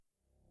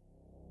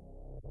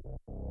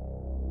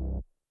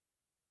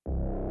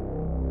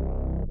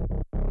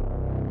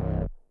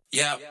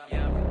Yep.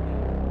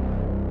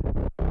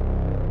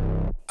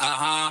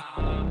 Uh-huh.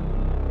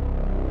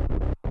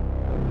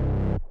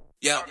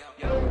 Yep.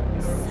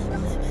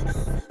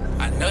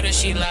 I know that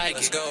she like it.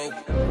 Let's go.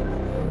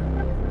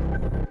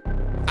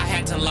 I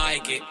had to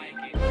like it.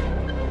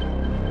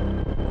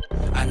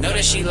 I know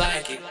that she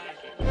like it.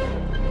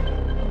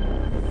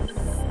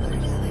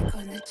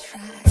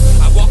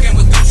 I walk in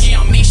with Gucci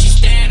on me, she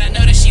staring, I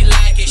know that she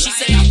like it. She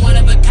say I'm one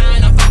of a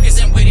kind, I'm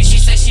focusing with it. She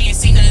said she ain't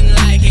seen nothing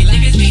like it.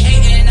 Niggas be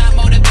hating and not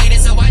motivated,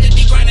 so I just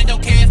be grinding,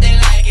 don't care if they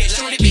like it.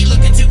 Shorty be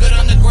looking too good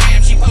on the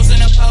gram, she posting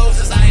her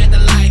poses, I had to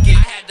like it.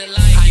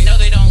 I know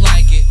they don't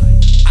like it.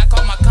 I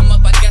call my come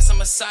up, I guess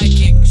I'm a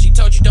psychic. She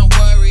told you don't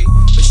worry,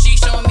 but she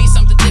showing me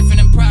something different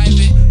in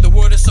private. The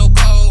world is so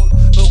cold,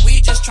 but we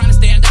just trying to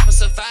stand up and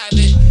survive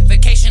it.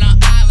 Vacation on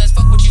islands,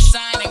 fuck what you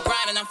sign and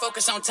grinding. I'm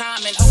focused on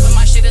timing, hoping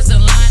my shit is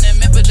aligning.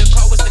 Remember the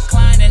call was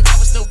declining, I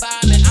was still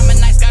vibing. I'm a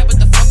nice guy, but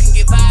the fuck can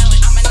get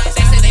violent. I'm a nice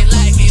guy, they say they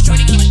like it.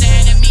 Shorty keep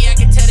staring at me, I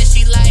can tell that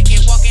she like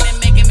it. Walking and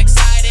make him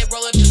excited,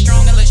 roll up too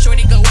strong and let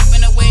Shorty go up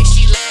in the way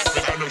she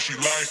laughing. I know she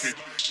like it.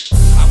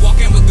 I walk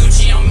in with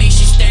Gucci on me,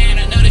 she staring,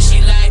 I know that she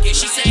like it.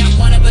 She say I'm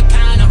one of a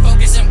kind, I'm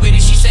focusing with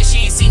it. She said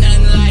she ain't seen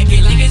nothing like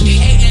it. Niggas be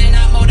hating and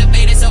not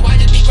motivated, so I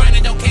just be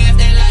grinding, don't care if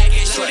they like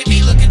it. Shorty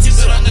be looking too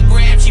good on the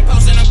gram, she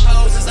posting her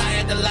poses, I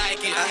had to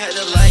like it. I had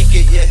to like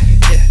it, yeah.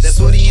 That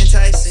booty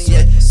enticing,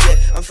 yeah.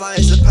 I'm fly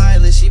as a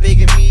pilot, she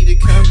begging me to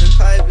come and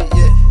pipe it,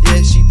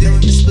 yeah. She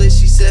doing the split,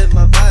 she said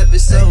my vibe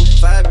is so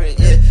vibrant,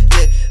 yeah.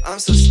 I'm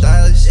so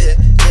stylish, yeah.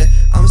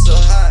 I'm so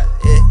hot,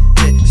 yeah.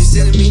 She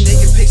sending me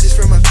naked pictures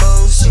from my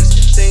phone, she's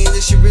saying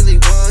that she really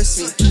wants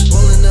me.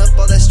 Rolling up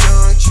all that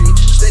strong tree,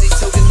 steady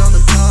token on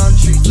the palm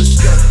trees, let's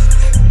go.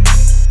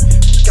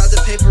 Got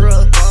the paper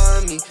up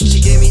on me, she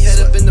gave me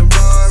head up in the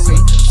Rari.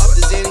 Off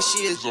the Zanny,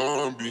 she is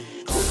Zombie.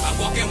 I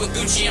walk in with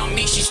Gucci on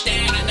me, she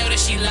staring, I know that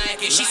she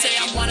like it. She say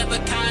I'm one of a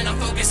kind, I'm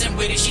focusing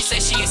with it. She say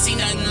she ain't seen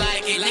nothing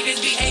like it.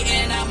 Niggas be hating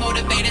and not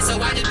motivated, so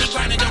I just be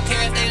grinding, don't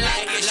care if they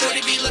like it.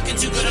 Shorty be looking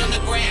too good on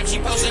the gram, she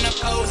posting her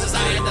poses,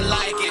 I had to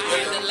like it.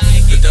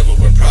 The devil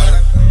with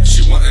Prada.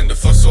 She wantin' to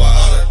fuck, so I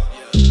holler.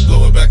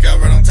 Blow it back out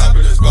right on top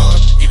of this baller.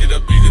 Eat it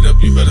up, beat it up,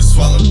 you better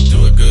swallow.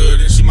 Do it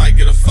good and she might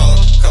get a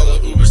follow. Call her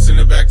Uber, send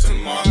her back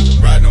tomorrow.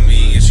 Riding on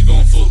me and she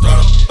going full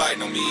throttle.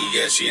 Biting on me,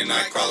 yeah, she a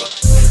night crawler.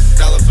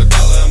 Dollar for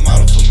dollar,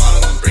 model for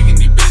model. I'm breaking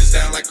these bitches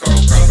down like Carl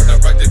Crawford. I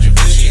rock that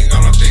Juventus, she ain't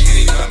gone off the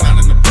Henny. I'm out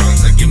in the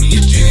Bronx, like give me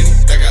a gin.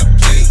 I got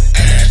plenty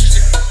ass,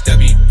 that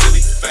be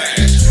really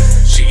fast.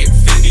 She get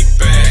 50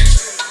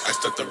 bags. I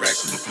stuck the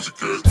racks in the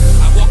physical.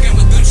 I walk in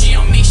with Gucci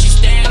on me, she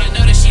staring, I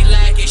know that she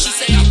like it. She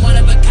say I'm one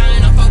of a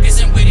kind, I'm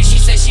focusing with it. She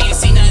said she ain't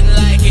seen nothing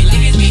like it.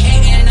 Niggas be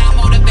hating and not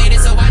motivated,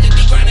 so I just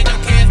be grinding,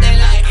 don't care if they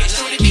like it.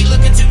 Shorty be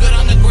looking too good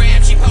on the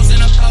gram, she posting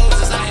her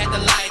poses, I had to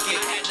like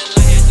it.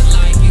 I had to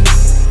like it.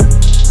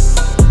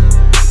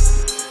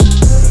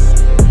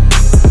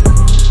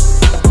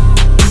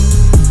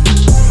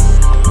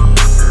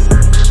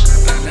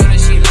 I know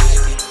that she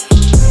like it.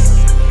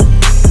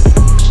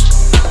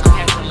 I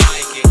had to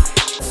like it.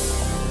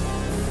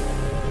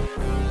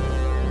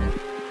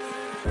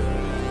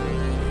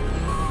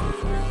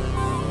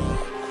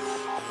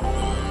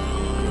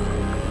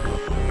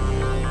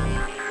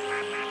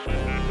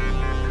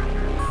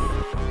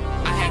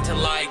 I had to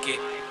like it.